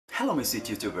Hello my sweet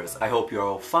YouTubers, I hope you're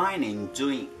all fine and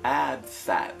doing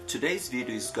fab. Today's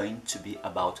video is going to be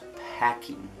about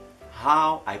packing.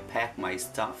 How I pack my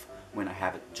stuff when I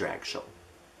have a drag show.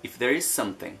 If there is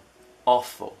something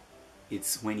awful,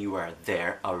 it's when you are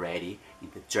there already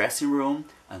in the dressing room,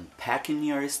 unpacking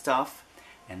your stuff,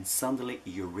 and suddenly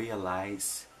you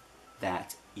realize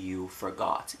that you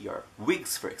forgot your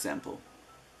wigs, for example.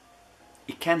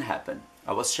 It can happen.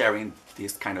 I was sharing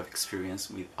this kind of experience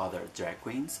with other drag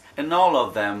queens, and all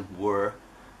of them were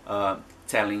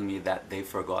telling me that they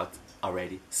forgot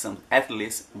already at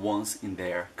least once in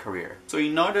their career. So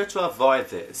in order to avoid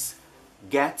this,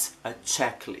 get a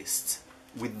checklist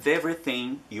with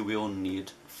everything you will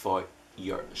need for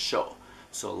your show.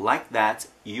 So like that,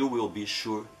 you will be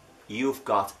sure you've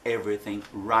got everything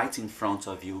right in front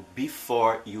of you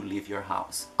before you leave your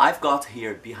house. I've got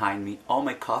here behind me all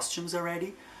my costumes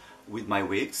already with my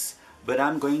wigs, but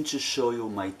I'm going to show you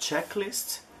my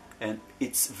checklist, and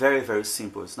it's very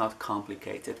simple, it's not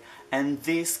complicated, and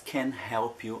this can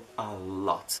help you a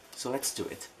lot. So let's do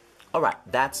it. Alright,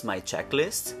 that's my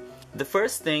checklist. The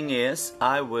first thing is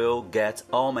I will get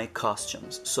all my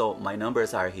costumes. So my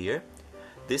numbers are here.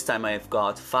 This time I've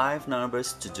got 5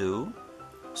 numbers to do.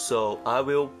 So I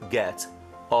will get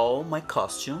all my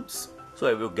costumes. So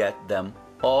I will get them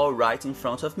all right in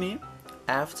front of me.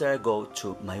 After I go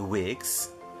to my wigs,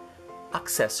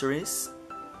 accessories,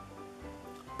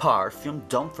 perfume,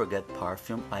 don't forget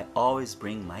perfume, I always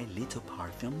bring my little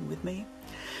perfume with me.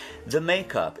 The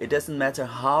makeup, it doesn't matter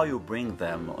how you bring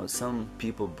them, or some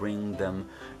people bring them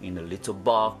in a little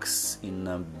box, in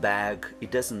a bag,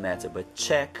 it doesn't matter, but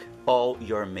check all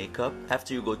your makeup.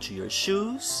 After you go to your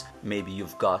shoes, maybe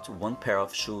you've got one pair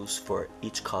of shoes for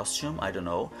each costume, I don't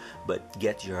know, but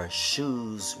get your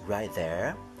shoes right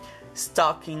there.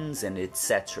 Stockings and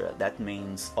etc. That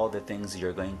means all the things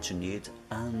you're going to need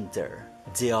under.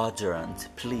 Deodorant,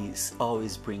 please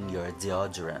always bring your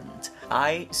deodorant.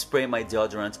 I spray my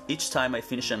deodorant each time I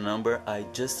finish a number. I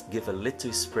just give a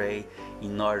little spray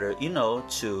in order, you know,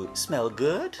 to smell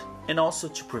good and also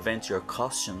to prevent your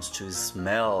costumes to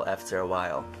smell after a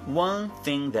while. One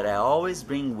thing that I always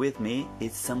bring with me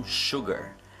is some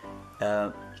sugar.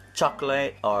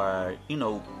 Chocolate or, you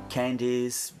know,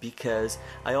 candies, because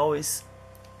I always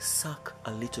suck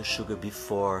a little sugar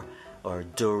before or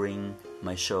during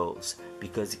my shows,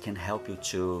 because it can help you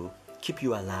to keep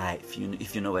you alive,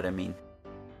 if you know what I mean.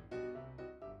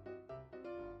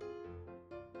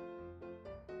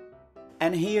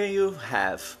 And here you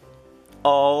have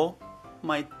all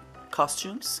my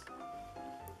costumes,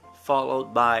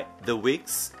 followed by the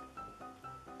wigs.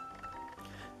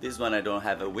 This one I don't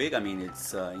have a wig, I mean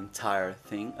it's entire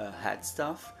thing, head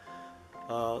stuff.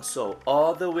 So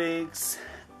all the wigs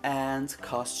and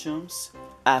costumes.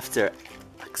 After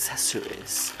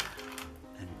accessories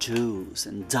and jewels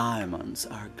and diamonds,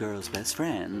 our girl's best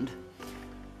friend.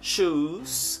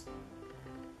 Shoes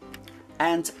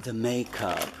and the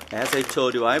makeup. As I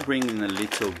told you, I bring in a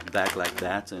little bag like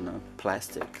that, you know,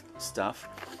 plastic stuff.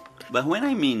 But when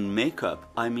I mean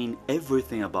makeup, I mean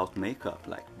everything about makeup,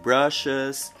 like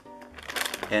brushes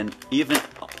and even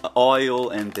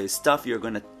oil and the stuff you're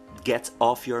gonna get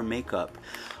off your makeup.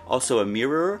 Also a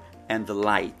mirror and the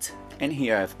light. And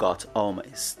here I've got all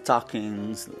my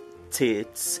stockings,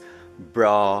 tits,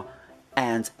 bra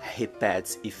and hip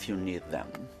pads if you need them.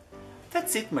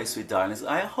 That's it, my sweet darlings.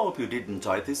 I hope you did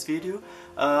enjoy this video.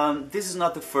 This is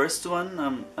not the first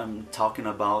one I'm talking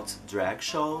about drag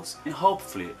shows, and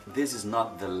hopefully this is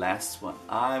not the last one.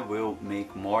 I will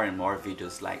make more and more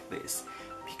videos like this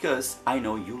because I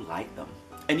know you like them,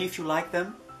 and if you like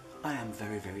them, I am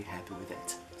very happy with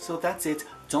it. So that's it.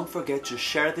 Don't forget to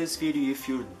share this video if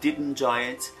you did enjoy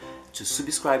it, to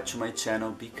subscribe to my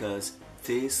channel, because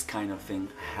this kind of thing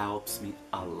helps me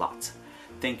a lot.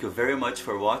 Thank you very much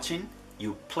for watching.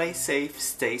 You play safe,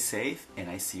 stay safe, and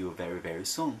I see you very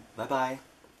soon. Bye bye.